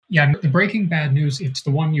Yeah, the Breaking Bad news, it's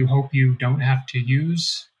the one you hope you don't have to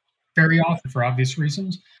use very often for obvious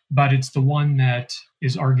reasons, but it's the one that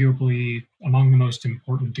is arguably among the most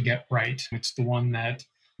important to get right. It's the one that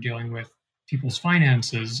dealing with people's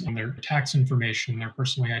finances and their tax information, their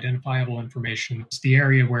personally identifiable information. It's the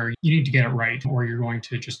area where you need to get it right, or you're going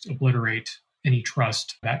to just obliterate any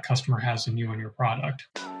trust that customer has in you and your product.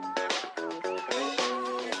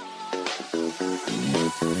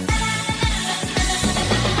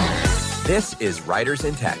 This is Writers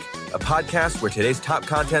in Tech, a podcast where today's top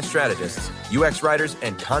content strategists, UX writers,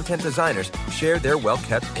 and content designers share their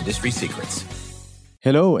well-kept industry secrets.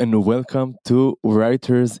 Hello and welcome to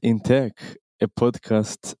Writers in Tech, a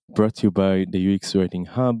podcast brought to you by the UX Writing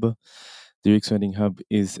Hub. The UX Writing Hub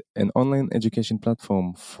is an online education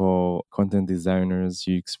platform for content designers,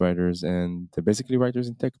 UX writers, and basically writers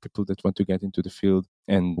in tech, people that want to get into the field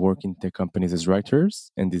and work in tech companies as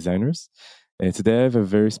writers and designers. Today I have a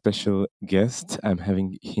very special guest. I'm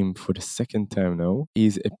having him for the second time now.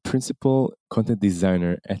 He's a principal content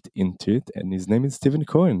designer at Intuit, and his name is Steven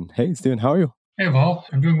Cohen. Hey, Steven, how are you? Hey, Vol,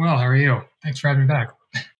 I'm doing well. How are you? Thanks for having me back.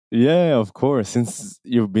 Yeah, of course. Since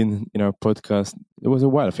you've been in our podcast, it was a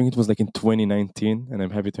while. I think it was like in 2019, and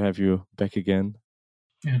I'm happy to have you back again.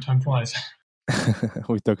 Yeah, time flies.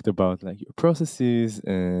 We talked about like your processes,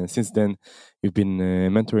 and since then you've been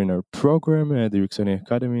mentoring our program at the UX Writing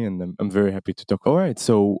Academy, and I'm very happy to talk. All right,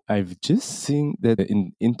 so I've just seen that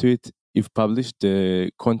in Intuit you've published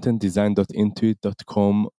the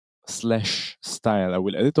contentdesign.intuit.com/style. I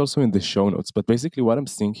will add it also in the show notes, but basically what I'm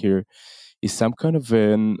seeing here is some kind of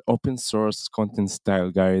an open source content style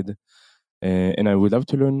guide, and I would love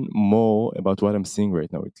to learn more about what I'm seeing right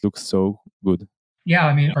now. It looks so good. Yeah,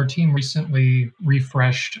 I mean, our team recently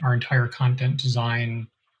refreshed our entire content design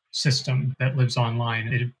system that lives online.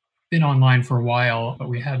 It had been online for a while, but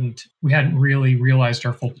we hadn't really realized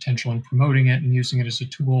our full potential in promoting it and using it as a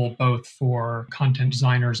tool both for content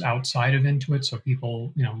designers outside of Intuit, so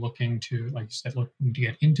people, looking to, like you said, looking to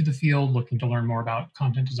get into the field, looking to learn more about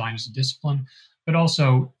content design as a discipline, but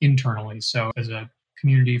also internally. So as a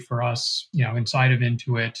community for us, inside of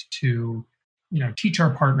Intuit to teach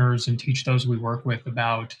our partners and teach those we work with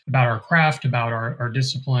about our craft, about our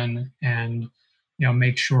discipline, and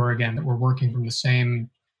make sure again that we're working from the same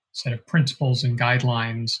set of principles and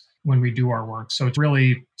guidelines when we do our work. So it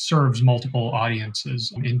really serves multiple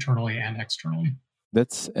audiences internally and externally.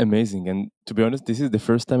 That's amazing. And to be honest, this is the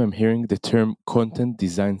first time I'm hearing the term content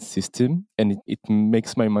design system, and it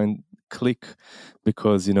makes my mind click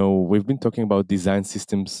because we've been talking about design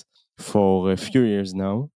systems for a few years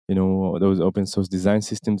now. Those open source design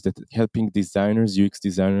systems that helping designers, UX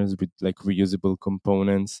designers, with like reusable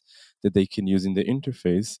components that they can use in the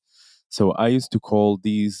interface. So I used to call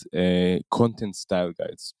these content style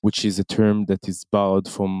guides, which is a term that is borrowed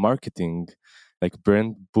from marketing, like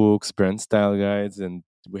brand books, brand style guides, and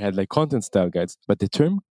we had like content style guides. But the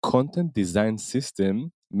term content design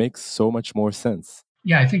system makes so much more sense.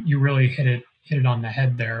 Yeah, I think you really hit it on the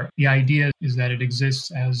head there. The idea is that it exists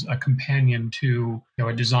as a companion to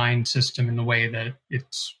a design system in the way that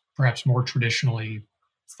it's perhaps more traditionally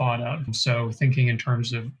thought of. So thinking in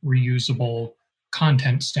terms of reusable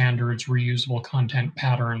content standards, reusable content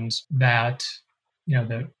patterns that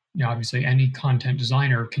obviously any content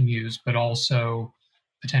designer can use, but also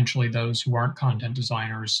potentially those who aren't content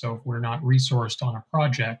designers. So if we're not resourced on a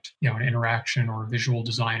project, an interaction or a visual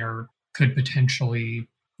designer could potentially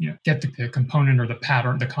get the component or the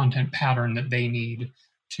pattern, the content pattern that they need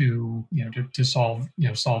to solve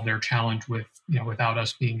their challenge without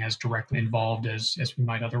us being as directly involved as we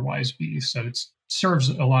might otherwise be. So it serves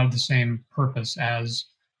a lot of the same purpose as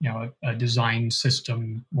a design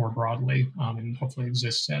system more broadly, and hopefully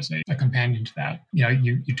exists as a companion to that.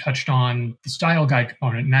 You touched on the style guide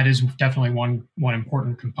component, and that is definitely one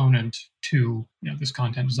important component to this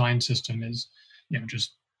content design system is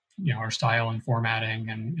just our style and formatting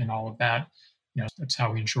and all of that. That's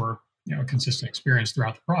how we ensure a consistent experience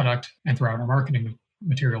throughout the product and throughout our marketing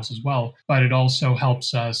materials as well. But it also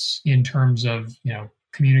helps us in terms of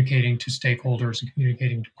communicating to stakeholders and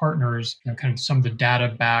communicating to partners, kind of some of the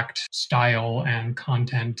data-backed style and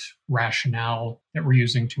content rationale that we're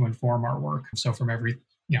using to inform our work. So from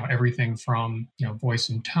everything from voice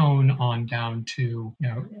and tone on down to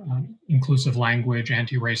inclusive language,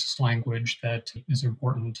 anti-racist language that is an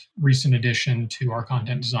important recent addition to our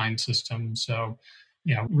content design system. So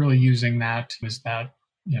really using that as that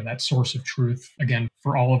source of truth again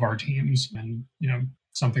for all of our teams, and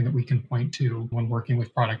something that we can point to when working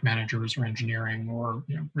with product managers or engineering or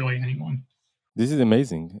really anyone. This is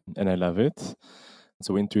amazing and I love it.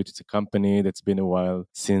 So Intuit is a company that's been a while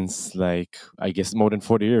since, like, I guess more than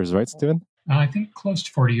 40 years, right, Steven? I think close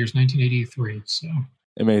to 40 years, 1983. So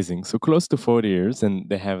amazing. So close to 40 years, and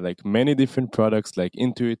they have like many different products like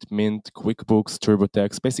Intuit, Mint, QuickBooks,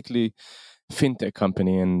 TurboTax, basically fintech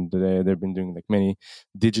company, and they've been doing like many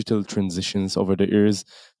digital transitions over the years.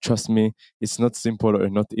 Trust me, it's not simple or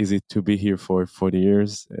not easy to be here for 40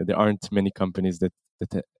 years. There aren't many companies that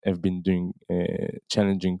have been doing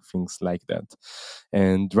challenging things like that.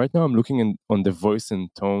 And right now I'm looking on the voice and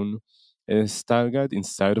tone style guide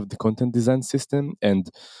inside of the content design system, and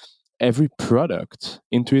every product,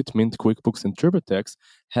 Intuit, Mint, QuickBooks, and TurboTax,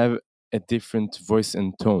 have a different voice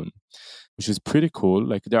and tone, which is pretty cool.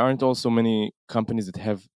 Like, there aren't also many companies that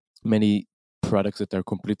have many products that are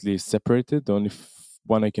completely separated. The only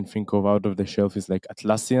one I can think of out of the shelf is like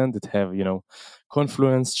Atlassian, that have,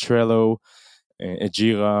 Confluence, Trello,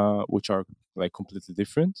 Jira, which are like completely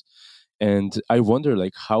different. And I wonder,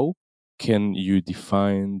 like, how can you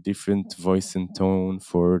define different voice and tone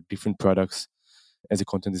for different products as a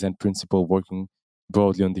content design principle working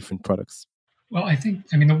broadly on different products? Well, I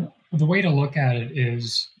mean, the way to look at it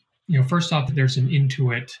is, first off, there's an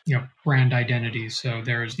Intuit, brand identity. So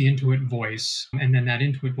there's the Intuit voice, and then that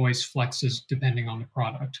Intuit voice flexes depending on the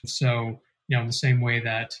product. So, in the same way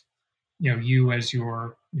that, you as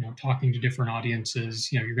you're, talking to different audiences,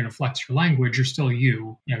 you're going to flex your language, you're still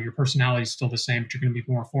you, your personality is still the same, but you're going to be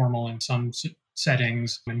more formal in some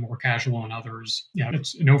settings and more casual in others.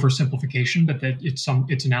 It's an oversimplification, but that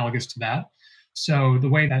it's analogous to that. So the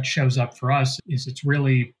way that shows up for us is it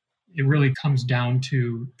really comes down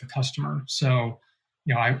to the customer. So,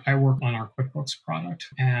 I work on our QuickBooks product,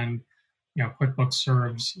 and QuickBooks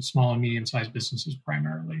serves small and medium-sized businesses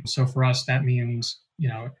primarily. So for us, that means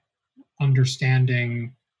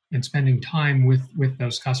understanding and spending time with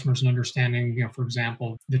those customers and understanding, for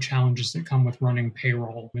example, the challenges that come with running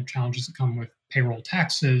payroll, the challenges that come with payroll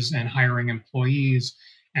taxes and hiring employees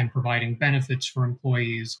and providing benefits for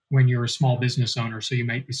employees when you're a small business owner. So you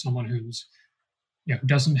might be someone who's who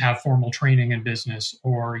doesn't have formal training in business,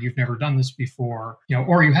 or you've never done this before,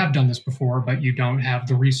 or you have done this before, but you don't have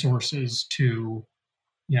the resources to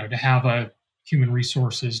have a human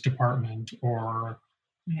resources department or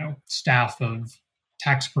staff of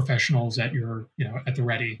tax professionals at your at the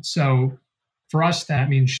ready. So for us, that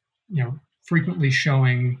means frequently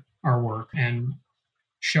showing our work and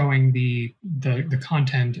showing the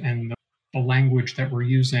content and the language that we're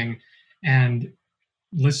using, and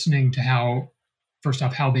listening to how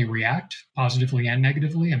they react positively and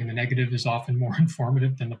negatively. I mean, the negative is often more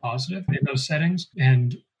informative than the positive in those settings,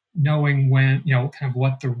 and knowing when, kind of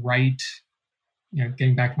what the right,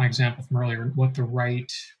 getting back to my example from earlier, what the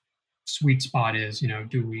right sweet spot is.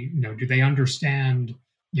 Do they understand,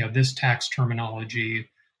 this tax terminology,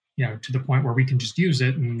 to the point where we can just use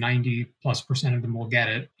it and 90+% of them will get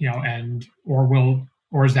it,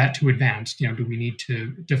 or is that too advanced? Do we need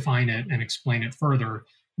to define it and explain it further?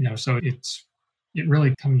 So it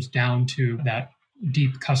really comes down to that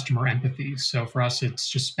deep customer empathy. So for us, it's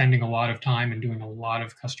just spending a lot of time and doing a lot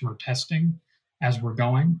of customer testing as we're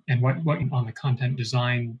going. And what on the content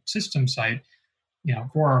design system side,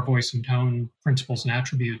 for our voice and tone principles and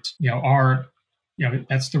attributes,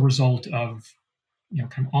 that's the result of,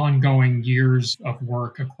 kind of ongoing years of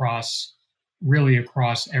work across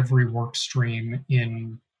every work stream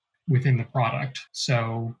within the product.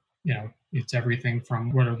 So, it's everything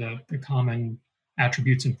from what are the common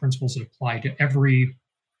attributes and principles that apply to every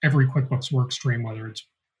QuickBooks work stream, whether it's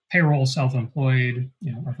payroll, self-employed,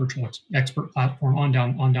 our virtual expert platform, on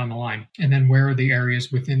down the line. And then where are the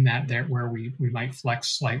areas within that where we might flex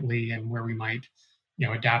slightly, and where we might,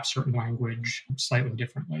 adapt certain language slightly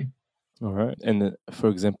differently. All right. And for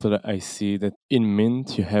example, I see that in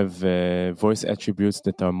Mint, you have voice attributes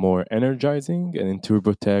that are more energizing, and in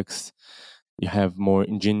TurboTax, you have more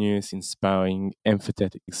ingenious, inspiring,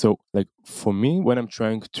 empathetic. So, like, for me, when I'm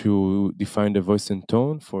trying to define the voice and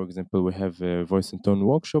tone, for example, we have a voice and tone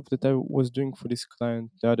workshop that I was doing for this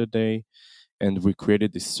client the other day, and we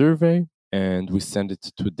created this survey and we sent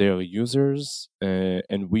it to their users,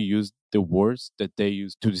 and we used the words that they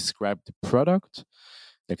use to describe the product,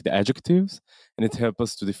 like the adjectives, and it helped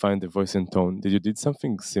us to define the voice and tone. Did you did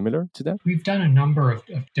something similar to that? We've done a number of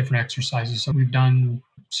different exercises. So we've done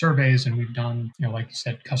surveys, and we've done, like you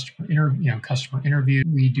said, customer interview.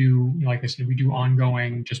 We do, like I said, we do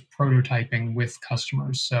ongoing just prototyping with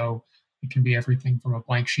customers. So it can be everything from a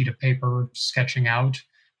blank sheet of paper, sketching out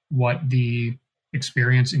what the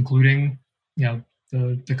experience, including,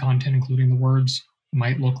 the content, including the words,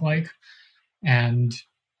 might look like, and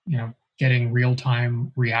getting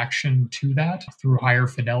real-time reaction to that through higher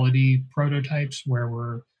fidelity prototypes where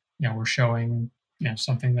we're showing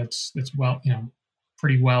something that's well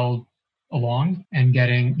pretty well along, and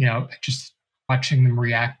getting just watching them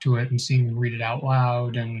react to it and seeing them read it out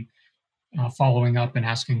loud, and following up and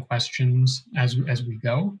asking questions as we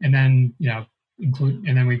go, and then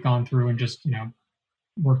and then we've gone through and just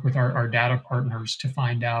work with our data partners to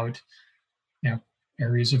find out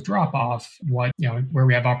areas of drop off, where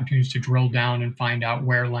we have opportunities to drill down and find out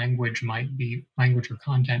where language or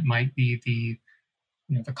content might be the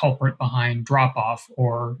culprit behind drop off,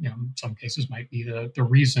 or in some cases might be the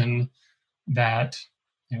reason that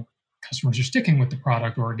customers are sticking with the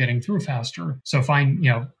product or getting through faster. So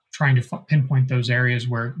trying to pinpoint those areas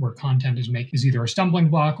where content is either a stumbling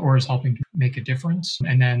block or is helping to make a difference.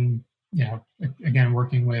 And then again,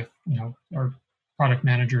 working with our product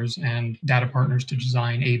managers and data partners to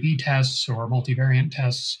design A/B tests or multivariant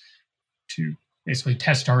tests to basically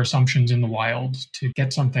test our assumptions in the wild to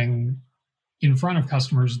get something in front of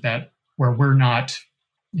customers where we're not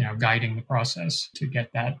guiding the process, to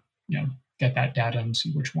get that data and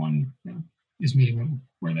see which one is meeting them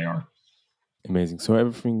where they are. Amazing. So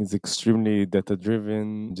everything is extremely data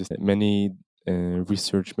driven, just many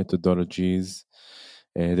research methodologies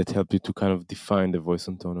that help you to kind of define the voice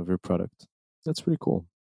and tone of your product. That's pretty cool.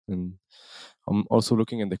 And I'm also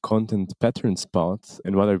looking at the content patterns part,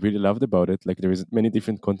 and what I really loved about it, like there is many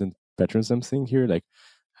different content patterns I'm seeing here, like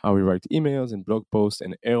how we write emails and blog posts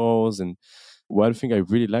and arrows. And one thing I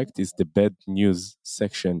really liked is the bad news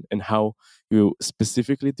section and how you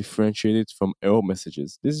specifically differentiate it from error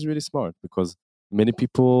messages. This is really smart because many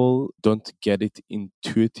people don't get it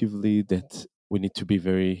intuitively that we need to be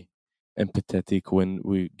very empathetic when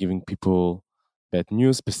we're giving people bad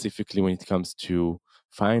news, specifically when it comes to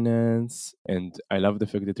finance. And I love the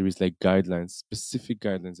fact that there is like specific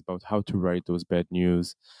guidelines about how to write those bad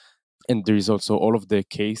news. And there is also all of the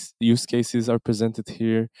use cases are presented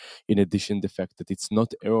here. In addition, the fact that it's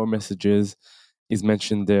not error messages is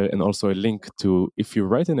mentioned there, and also a link to if you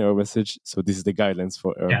write an error message. So this is the guidelines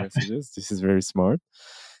for error messages. This is very smart.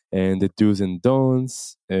 And the do's and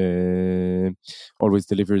don'ts, always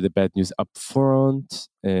deliver the bad news up front,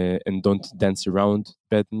 and don't dance around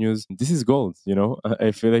bad news. This is gold,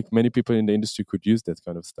 I feel like many people in the industry could use that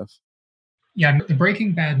kind of stuff. Yeah, the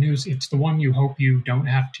breaking bad news, it's the one you hope you don't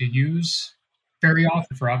have to use very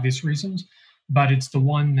often for obvious reasons, but it's the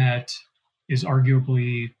one that is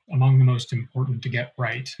arguably among the most important to get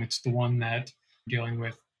right. It's the one that dealing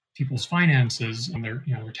with people's finances and their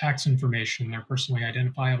tax information, their personally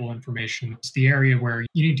identifiable information. It's the area where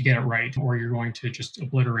you need to get it right, or you're going to just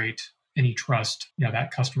obliterate any trust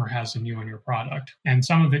that customer has in you and your product. And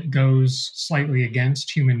some of it goes slightly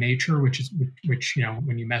against human nature, which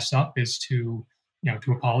when you mess up is to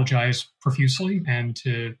apologize profusely and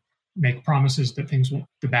to make promises that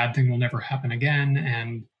the bad thing will never happen again,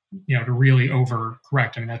 and to really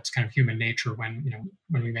overcorrect. I mean, that's kind of human nature when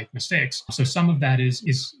we make mistakes. So some of that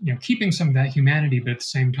is keeping some of that humanity, but at the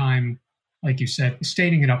same time, like you said,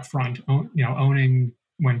 stating it up front, owning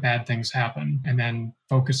when bad things happen, and then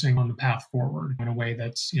focusing on the path forward in a way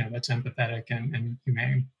that's empathetic and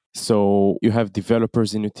humane. So you have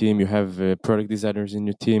developers in your team, you have product designers in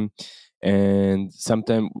your team, and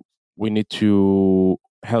sometimes we need to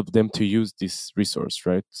help them to use this resource,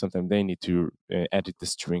 right? Sometimes they need to edit the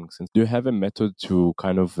strings. And do you have a method to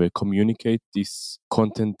kind of communicate this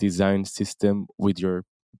content design system with your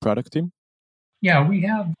product team? Yeah,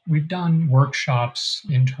 we've done workshops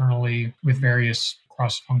internally with various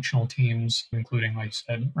cross-functional teams, including, like I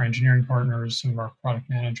said, our engineering partners, some of our product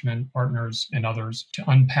management partners, and others, to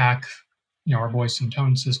unpack, our voice and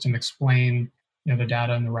tone system, explain, the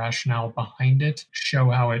data and the rationale behind it, show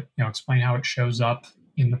how it, explain how it shows up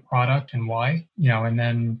in the product and why, and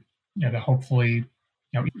then, to hopefully,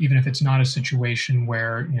 even if it's not a situation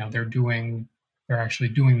where, they're actually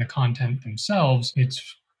doing the content themselves,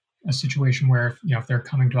 it's a situation where, if they're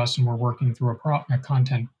coming to us and we're working through a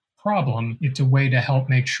content problem, it's a way to help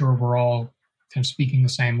make sure we're all kind of speaking the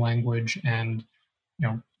same language and,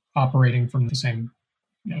 operating from the same,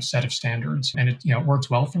 set of standards. And it, works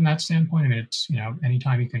well from that standpoint. I mean, it's,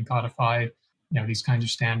 anytime you can codify, these kinds of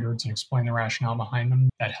standards and explain the rationale behind them,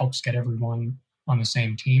 that helps get everyone on the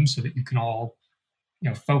same team so that you can all,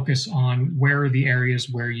 focus on where are the areas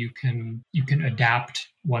where you can adapt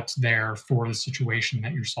what's there for the situation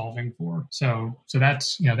that you're solving for. So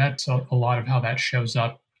that's, that's a lot of how that shows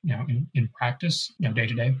up, in practice, day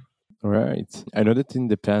to day. All right. I know that in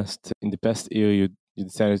the past year, you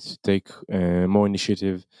decided to take more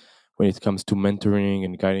initiative when it comes to mentoring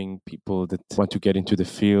and guiding people that want to get into the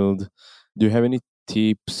field. Do you have any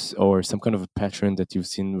tips or some kind of a pattern that you've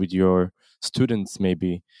seen with your students,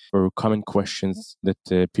 maybe, or common questions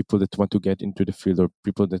that people that want to get into the field or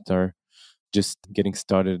people that are just getting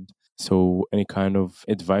started? So any kind of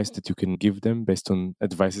advice that you can give them based on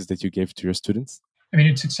advices that you gave to your students? I mean,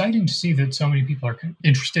 it's exciting to see that so many people are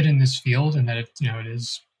interested in this field and that it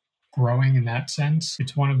is growing in that sense.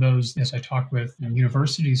 It's one of those, as I talk with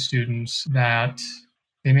university students, that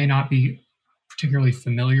they may not be particularly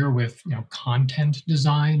familiar with content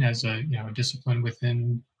design as a discipline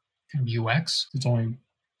within kind of UX. It's only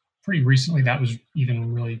pretty recently that was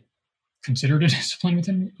even really considered a discipline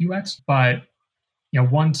within UX. But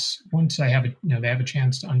once I have they have a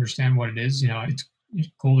chance to understand what it is, it's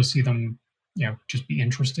cool to see them just be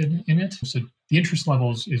interested in it. So the interest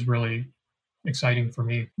levels is really exciting for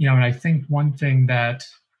me. And I think one thing that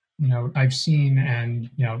I've seen and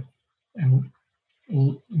kind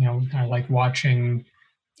of like watching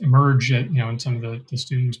emerge in some of the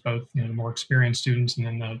students, both the more experienced students and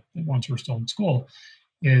then the ones who are still in school,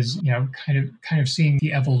 is kind of seeing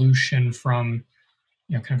the evolution from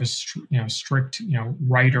kind of a strict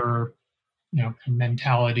writer kind of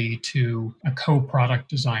mentality to a co-product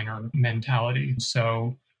designer mentality.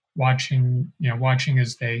 So watching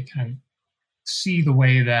as they kind of see the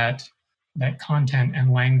way that content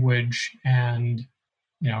and language and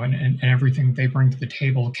and everything they bring to the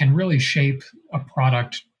table can really shape a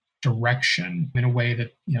product direction in a way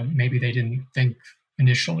that maybe they didn't think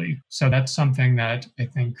initially. So that's something that I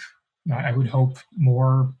think I would hope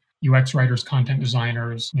more UX writers, content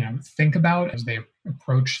designers, think about as they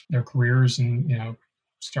approach their careers and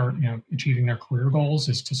start achieving their career goals,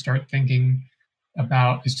 is to think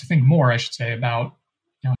more, I should say, about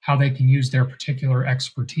how they can use their particular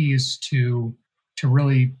expertise to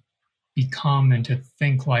really become and to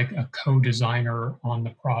think like a co-designer on the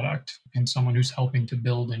product and someone who's helping to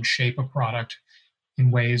build and shape a product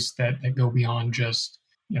in ways that go beyond just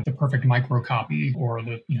the perfect microcopy or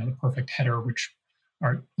the perfect header, which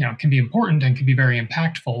are can be important and can be very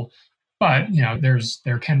impactful, but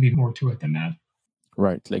there can be more to it than that.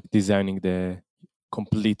 Right, like designing the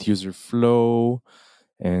complete user flow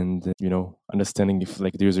and understanding if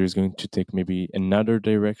like the user is going to take maybe another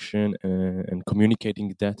direction and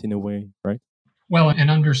communicating that in a way, right? Well, and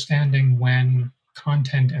understanding when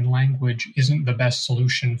content and language isn't the best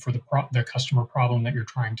solution for the customer problem that you're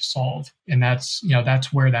trying to solve, and that's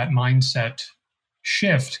where that mindset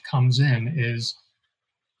shift comes in, is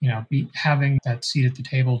having that seat at the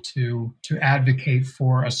table to advocate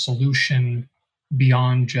for a solution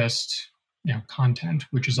beyond just content,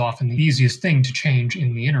 which is often the easiest thing to change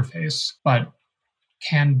in the interface, but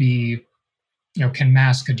can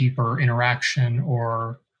mask a deeper interaction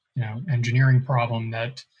or engineering problem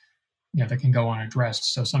that that can go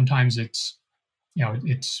unaddressed. So sometimes it's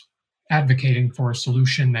advocating for a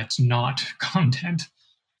solution that's not content.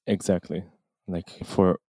 Exactly. Like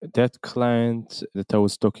for that client that I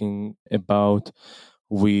was talking about,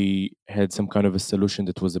 we had some kind of a solution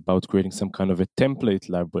that was about creating some kind of a template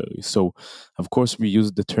library. So, of course, we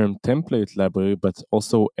used the term template library, but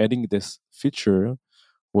also adding this feature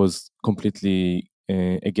was completely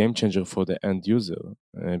a game changer for the end user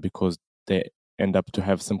because they end up to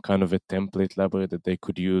have some kind of a template library that they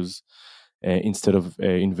could use instead of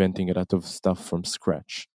inventing a lot of stuff from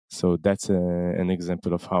scratch. So that's an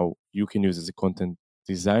example of how you can use as a content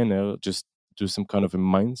designer, just do some kind of a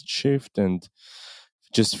mind shift and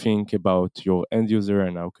just think about your end user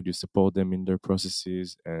and how could you support them in their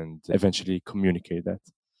processes and eventually communicate that.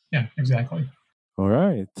 Yeah, exactly. All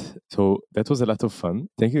right. So that was a lot of fun.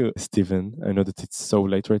 Thank you, Steven. I know that it's so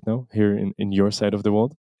late right now here in your side of the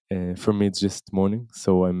world. For me, it's just morning.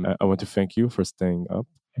 So I want to thank you for staying up.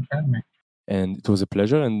 Thanks for having me. And it was a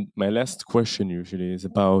pleasure. And my last question usually is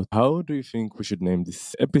about how do you think we should name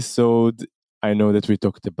this episode? I know that we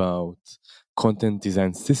talked about content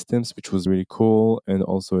design systems, which was really cool, and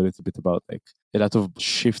also a little bit about like a lot of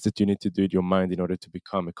shifts that you need to do in your mind in order to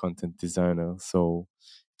become a content designer. So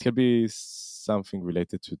it could be something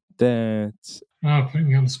related to that. Oh, putting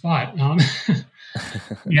me on the spot. I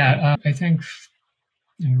think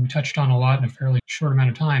we touched on a lot in a fairly short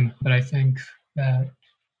amount of time, but I think that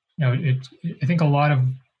I think a lot of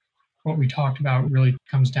what we talked about really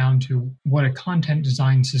comes down to what a content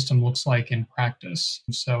design system looks like in practice.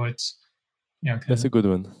 So it's that's a good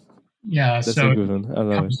one. Yeah, that's a good one. I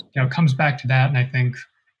love it. It comes back to that, and I think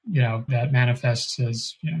that manifests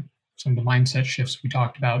as some of the mindset shifts we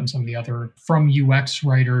talked about, and some of the other from UX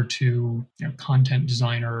writer to content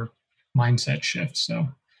designer mindset shifts. So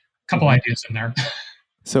a couple ideas in there.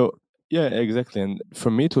 So Yeah, exactly. And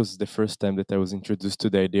for me, it was the first time that I was introduced to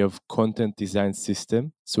the idea of content design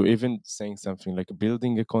system. So even saying something like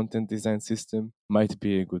building a content design system might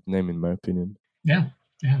be a good name, in my opinion. Yeah,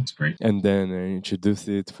 it's great. And then I introduce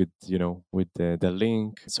it with, with the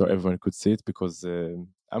link so everyone could see it, because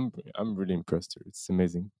I'm really impressed here. It's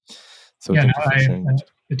amazing. So Yeah, no, thank you for sharing it.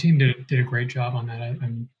 the team did a great job on that.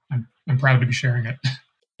 I'm proud to be sharing it.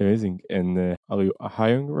 Amazing. And are you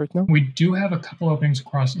hiring right now? We do have a couple openings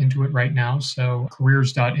across Intuit right now. So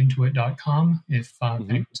careers.intuit.com if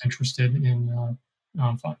anyone's interested in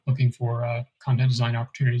looking for content design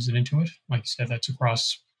opportunities at Intuit. Like you said, that's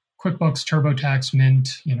across QuickBooks, TurboTax,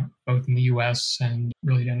 Mint, both in the US and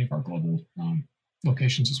really any of our global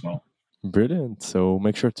locations as well. Brilliant. So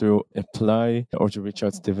make sure to apply or to reach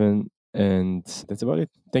out, Steven. And that's about it.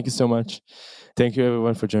 Thank you so much. Thank you,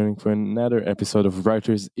 everyone, for joining for another episode of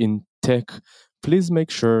Writers in Tech. Please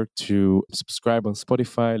make sure to subscribe on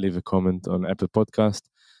Spotify, leave a comment on Apple Podcast.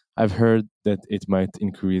 I've heard that it might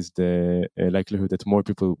increase the likelihood that more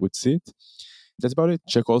people would see it. That's about it.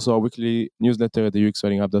 Check also our weekly newsletter at the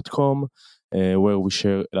uxwritinghub.com, where we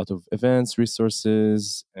share a lot of events,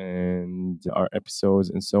 resources, and our episodes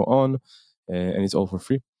and so on. And it's all for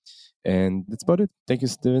free. And that's about it. Thank you,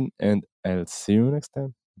 Steven, and I'll see you next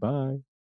time. Bye.